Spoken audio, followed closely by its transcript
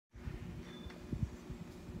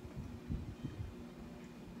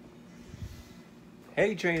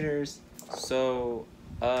Hey trainers! So,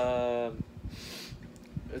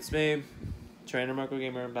 it's me, Trainer Marco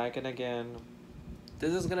Gamer, back in again.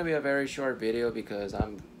 This is gonna be a very short video because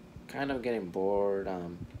I'm kind of getting bored.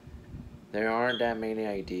 There aren't that many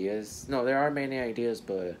ideas. No, there are many ideas,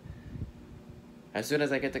 but as soon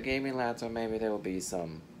as I get the gaming laptop, maybe there will be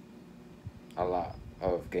a lot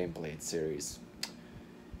of gameplay series.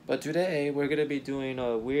 But today, we're gonna be doing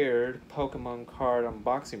a weird Pokemon card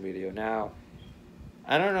unboxing video. Now,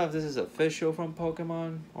 I don't know if this is official from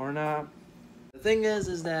Pokemon or not. The thing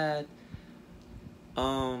is that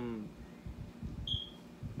um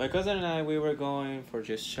my cousin and I, we were going for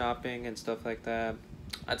just shopping and stuff like that.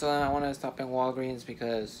 I told him I want to stop in Walgreens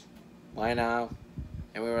because why not?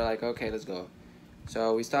 And we were like, okay, let's go.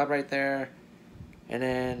 So we stopped right there, and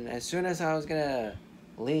then as soon as I was gonna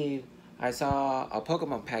leave, I saw a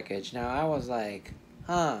Pokemon package. Now I was like,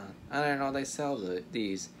 I didn't know they sell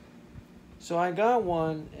these. So I got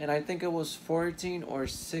one, and I think it was 14 or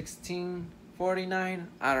 16.49.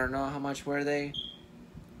 I don't know how much were they.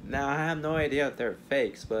 Now I have no idea if they're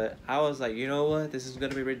fakes, but I was like, you know what? This is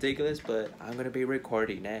gonna be ridiculous, but I'm gonna be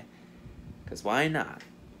recording it, cause why not?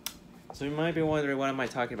 So you might be wondering, what am I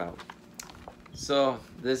talking about? So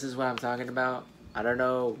this is what I'm talking about. I don't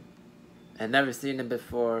know. I've never seen it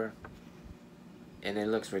before, and it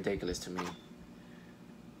looks ridiculous to me.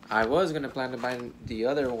 I was gonna plan to buy the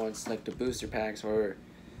other ones, like the booster packs, or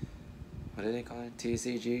what do they call it?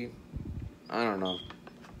 TCG? I don't know.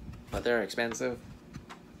 But they're expensive.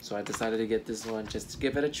 So I decided to get this one just to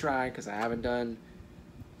give it a try, because I haven't made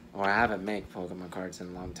Pokemon cards in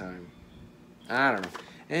a long time. I don't know.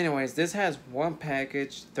 Anyways, this has one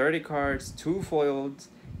package, 30 cards, 2 foils,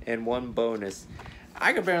 and 1 bonus.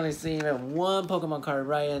 I could barely see even one Pokemon card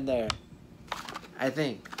right in there, I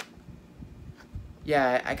think.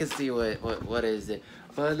 Yeah, I can see what is it.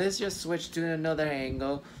 But let's just switch to another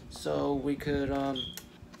angle so we could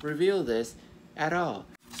reveal this at all.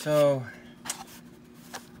 So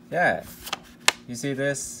yeah, you see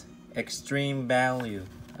this extreme value.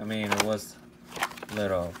 I mean, it was a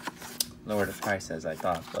little lower the price as I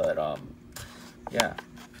thought, but yeah.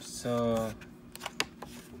 So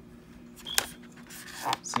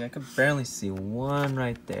see, I could barely see one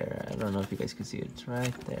right there. I don't know if you guys can see it. It's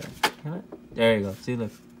right there. Can it? There you go. See,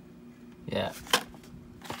 look. Yeah.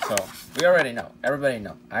 So we already know. Everybody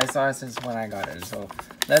know. I saw it since when I got it. So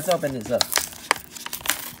let's open this up.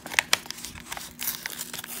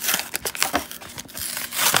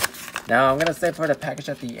 Now I'm gonna save for the package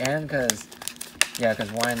at the end, cause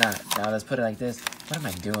why not? Now let's put it like this. What am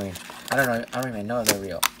I doing? I don't know. I don't even know if they're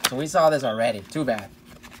real. So we saw this already. Too bad.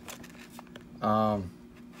 What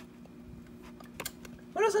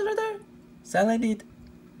else is right there? Saladit.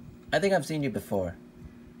 I think I've seen you before.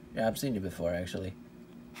 Yeah, I've seen you before, actually.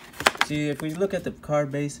 See, if we look at the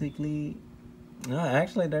card, basically... No,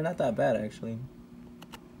 actually, they're not that bad, actually.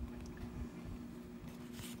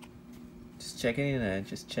 Just checking it in.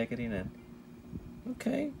 Just checking it in.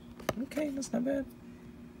 Okay. Okay, that's not bad.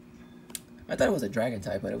 I thought it was a dragon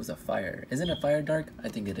type, but it was a fire. Isn't it fire dark? I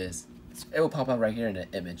think it is. It will pop up right here in the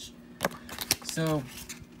image. So,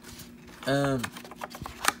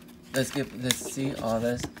 let's see all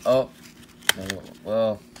this. Oh,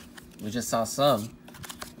 well, we just saw some,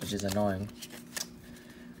 which is annoying,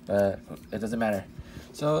 but it doesn't matter.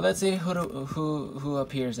 So let's see who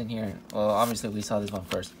appears in here. Well, obviously we saw this one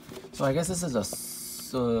first. So I guess this is I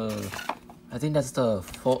think that's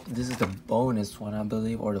this is the bonus one, I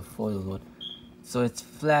believe, or the foil one. So it's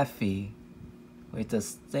Fluffy with the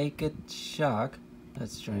Staked Shock.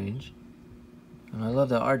 That's strange. And I love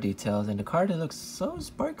the art details, and the card, it looks so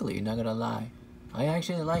sparkly, not gonna lie. I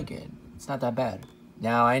actually like it. It's not that bad.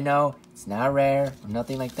 Now, I know it's not rare or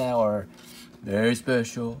nothing like that or very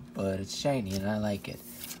special, but it's shiny and I like it.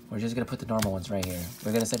 We're just gonna put the normal ones right here.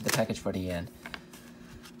 We're gonna save the package for the end.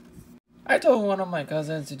 I told one of my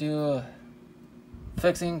cousins to do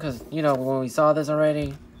fixing, because, you know, when we saw this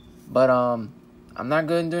already. But, I'm not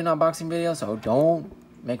good in doing unboxing videos, so don't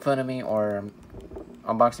make fun of me or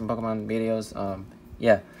unboxing Pokemon videos.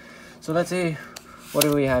 Yeah. So let's see, what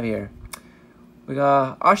do we have here? We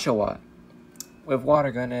got Oshawott with Water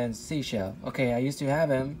Gun and Seashell. Okay, I used to have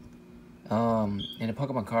him in a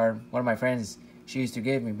Pokemon card. One of my friends, she used to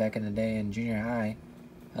give me back in the day in junior high.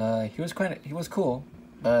 He was cool,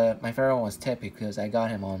 but my favorite one was Teppy because I got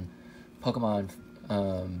him on Pokemon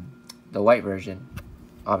the white version,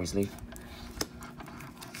 obviously.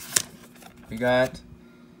 We got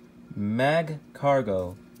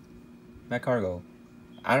Magcargo.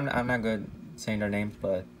 I'm not good saying their names,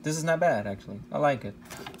 but this is not bad, actually. I like it.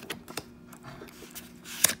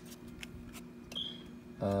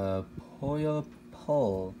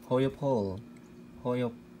 Hoyopole. I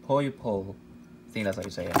think that's how you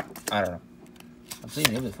say it. I don't know. I've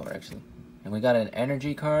seen it before actually. And we got an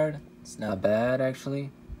energy card. It's not bad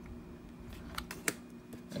actually.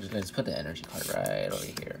 Let's put the energy card right over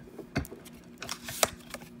here.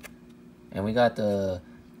 And we got the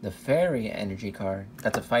fairy energy card.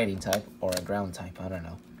 That's a fighting type or a ground type. I don't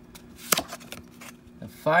know. The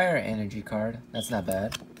fire energy card. That's not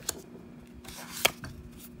bad.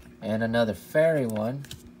 And another fairy one.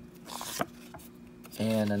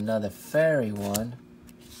 And another fairy one.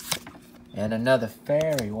 And another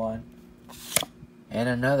fairy one. And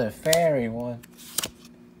another fairy one.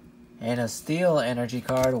 And a steel energy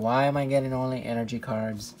card. Why am I getting only energy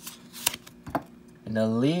cards? And a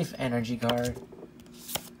leaf energy card.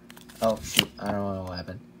 Oh shoot, I don't know what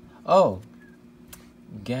happened. Oh,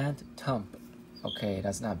 Gant Tump. Okay,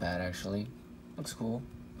 that's not bad actually. Looks cool,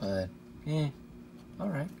 but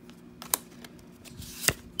alright.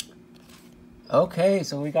 Okay,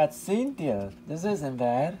 so we got Cynthia. This isn't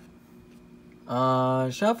bad.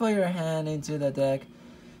 Shuffle your hand into the deck,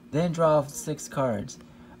 then draw 6 cards.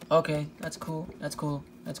 Okay, that's cool. That's cool.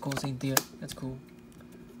 That's cool, Cynthia. That's cool.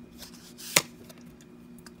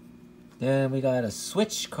 Then we got a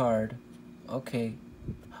switch card. Okay.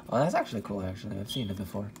 Oh, that's actually cool, actually. I've seen it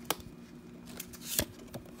before.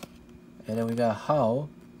 And then we got How.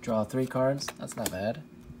 Draw 3 cards. That's not bad.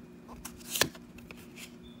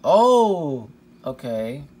 Oh!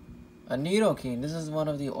 Okay. A Nidoking. This is one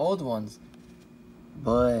of the old ones.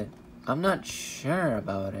 But I'm not sure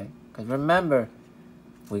about it. Because remember,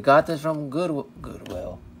 we got this from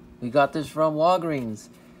Goodwill. We got this from Walgreens.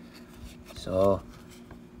 So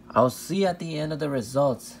I'll see at the end of the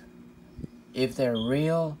results if they're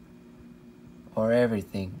real or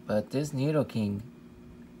everything. But this Nidoking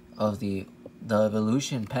of the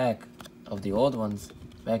evolution pack of the old ones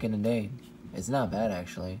back in the day, it's not bad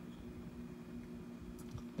actually.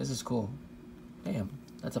 This is cool. Damn,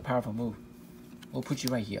 that's a powerful move. We'll put you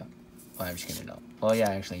right here. Oh, I'm just kidding, no. Oh yeah,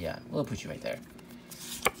 actually, yeah. We'll put you right there.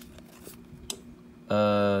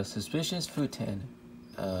 Suspicious Fruit Tin.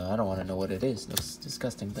 I don't want to know what it is. Looks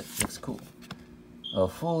disgusting, but looks cool. A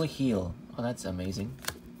Full Heal. Oh, that's amazing.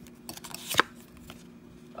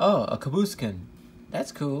 Oh, a Kabuskin.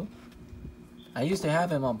 That's cool. I used to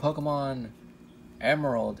have him on Pokemon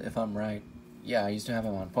Emerald, if I'm right. Yeah, I used to have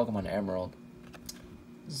him on Pokemon Emerald.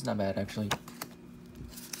 This is not bad, actually.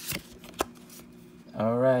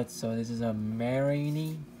 Alright, so this is a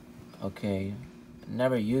Marini. Okay.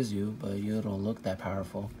 Never use you, but you don't look that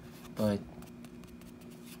powerful. But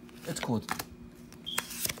it's cool.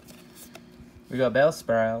 We got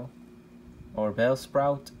Bellsprout. Or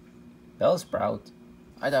Bellsprout. Bellsprout.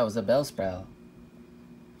 I thought it was a Bellsprout.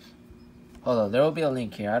 Hold on, there will be a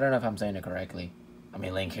link here. I don't know if I'm saying it correctly. I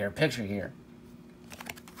mean link here, picture here.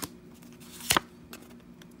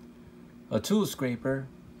 A Tool Scraper.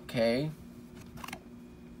 Okay.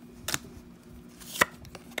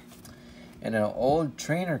 And an old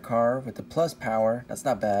trainer car with the plus power. That's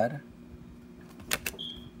not bad.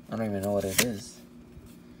 I don't even know what it is.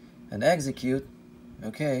 An Execute.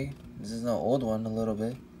 Okay. This is an old one a little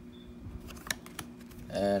bit.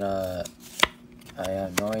 And I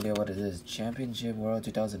have no idea what it is. Championship World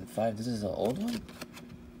 2005. This is an old one?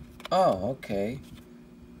 Oh, okay.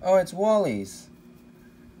 Oh, it's Wally's.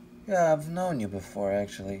 Yeah, I've known you before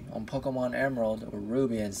actually. On Pokemon Emerald or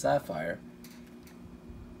Ruby and Sapphire.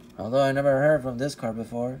 Although I never heard from this card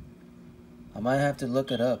before. I might have to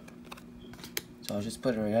look it up. So I'll just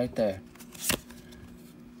put it right there.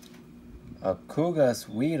 A Kuga's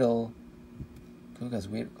Weedle. Kuga's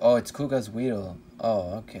Weedle. Oh, it's Kuga's Weedle.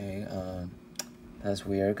 Oh, okay. That's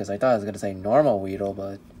weird because I thought I was going to say normal Weedle,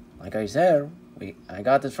 but like I said, I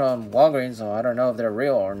got this from Walgreens, so I don't know if they're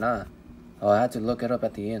real or not. Oh, I had to look it up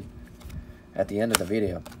at the end. At the end of the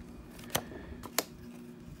video.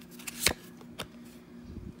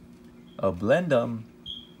 A Blendum.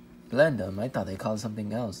 Blendum? I thought they called it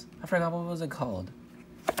something else. I forgot what was it called.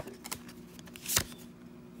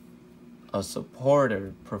 A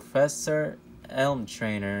Supporter. Professor Elm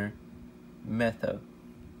Trainer. Metho.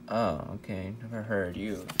 Oh, okay. Never heard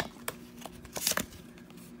you.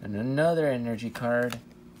 And another energy card.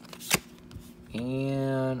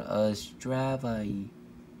 And a Stravai.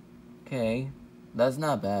 Okay. That's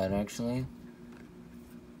not bad, actually.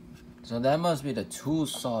 So that must be the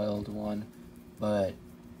two-soiled one. But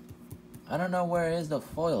I don't know where is the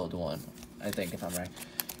foiled one. I think, if I'm right.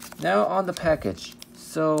 Now on the package.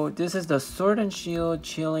 So this is the Sword and Shield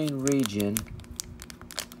Chilling Region.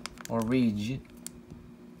 Or Reg.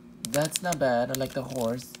 That's not bad. I like the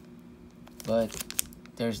horse. But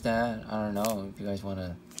there's that. I don't know if you guys want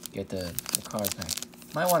to get the card pack.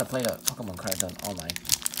 Might want to play the Pokemon cards on online.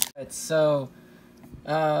 Right, so,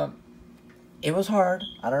 it was hard.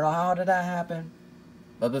 I don't know how did that happen.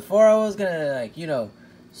 But before I was gonna, like, you know,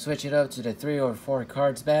 switch it up to the 3 or 4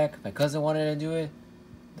 cards back, my cousin wanted to do it.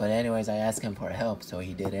 But anyways, I asked him for help, so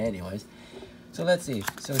he did it anyways. So let's see.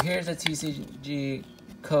 So here's a TCG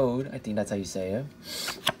code. I think that's how you say it.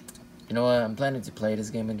 You know what? I'm planning to play this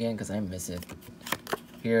game again because I miss it.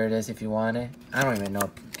 Here it is if you want it. I don't even know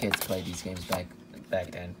if kids play these games back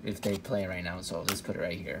then, if they play right now. So let's put it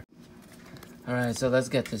right here. Alright, so let's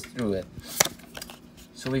get this through it.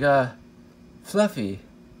 So we got Fluffy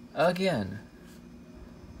again.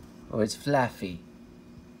 Or it's Fluffy.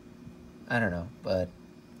 I don't know, but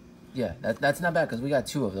yeah, that's not bad because we got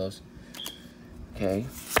 2 of those. Okay.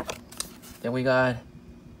 Then we got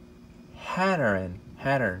Hattern.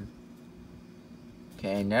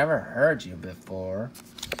 Okay, I never heard you before.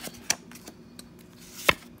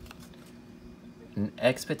 An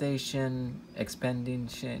expedition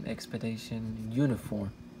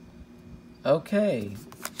uniform. Okay,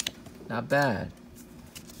 not bad.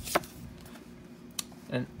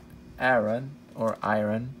 An Iron.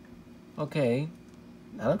 Okay,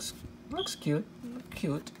 that looks cute.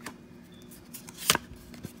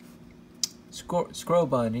 Scroll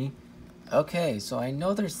Bunny. Okay, so I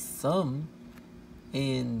know there's some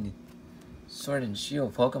in Sword and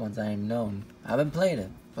Shield Pokemon I known. I haven't played it,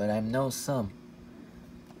 but I know some.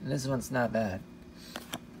 And this one's not bad.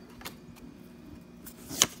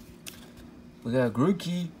 We got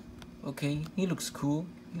Grookey. Okay, he looks cool.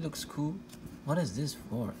 What is this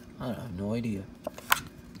for? I have no idea.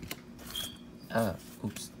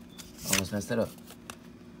 Oops. Almost messed it up.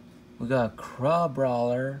 We got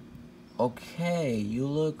Crabrawler. Okay, you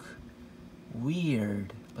look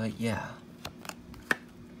weird, but yeah.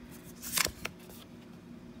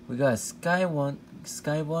 We got Skywant.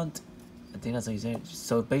 I think that's how you say it.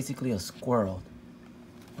 So basically a squirrel.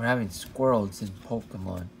 We're having squirrels in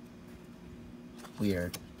Pokemon.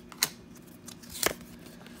 Weird.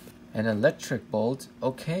 An electric bolt.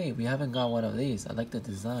 Okay, we haven't got one of these. I like the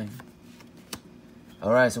design.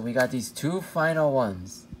 Alright, so we got these 2 final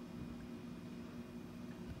ones.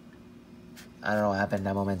 I don't know what happened in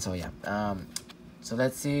that moment, so yeah. So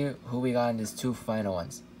let's see who we got in these 2 final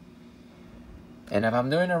ones. And if I'm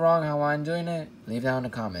doing it wrong how I'm doing it, leave down in the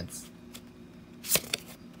comments.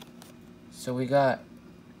 So we got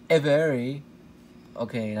Avery.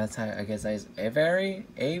 Okay, that's how I guess I Avery.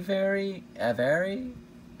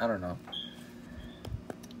 I don't know.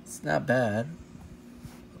 It's not bad.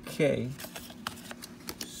 Okay.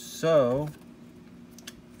 So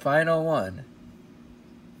final one.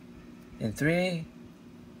 In 3,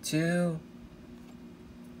 2.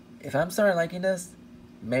 If I'm starting liking this,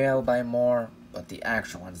 maybe I will buy more, but the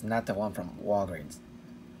actual ones, not the one from Walgreens.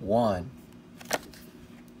 1.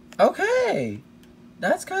 Okay,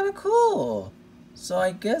 that's kind of cool. So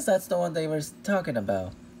I guess that's the one they were talking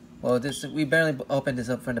about. Well, we barely opened this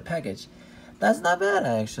up from the package. That's not bad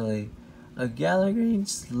actually. A Gallagher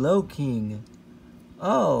Slowking.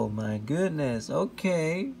 Oh my goodness.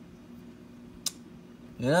 Okay.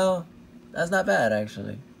 You know, that's not bad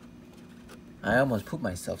actually. I almost pooped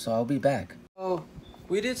myself, so I'll be back. Oh,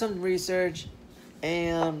 we did some research,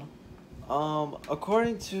 and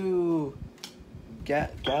according to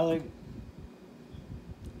Gallagher,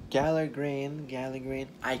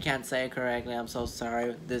 I can't say it correctly. I'm so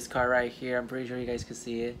sorry. This card right here, I'm pretty sure you guys can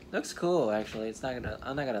see it. Looks cool actually. I'm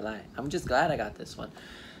not gonna lie. I'm just glad I got this one.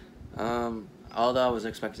 Although I was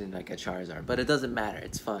expecting like a Charizard, but it doesn't matter.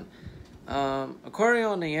 It's fun. According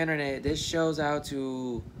on the internet, this shows out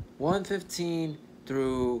to 115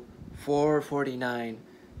 through 449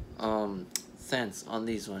 cents on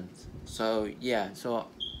these ones. So yeah, so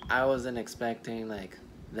I wasn't expecting like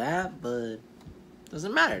that, but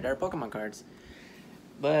doesn't matter, they're Pokemon cards.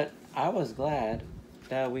 But I was glad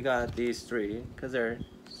that we got these 3 because they're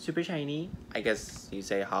super shiny. I guess you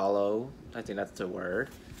say hollow. I think that's the word.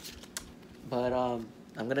 But I'm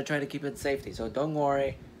gonna try to keep it safety, so don't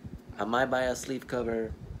worry. I might buy a sleeve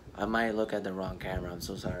cover. I might look at the wrong camera. I'm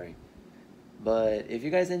so sorry. But if you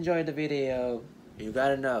guys enjoyed the video, you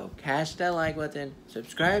gotta know, cash that like button,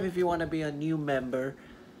 subscribe if you want to be a new member,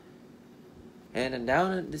 and then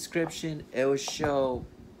down in the description it will show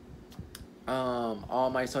all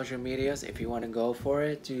my social medias if you want to go for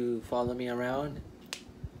it to follow me around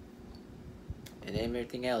and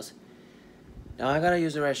everything else. Now I gotta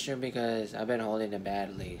use the restroom because I've been holding it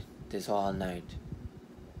badly this whole night.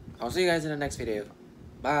 I'll see you guys in the next video.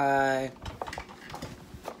 Bye.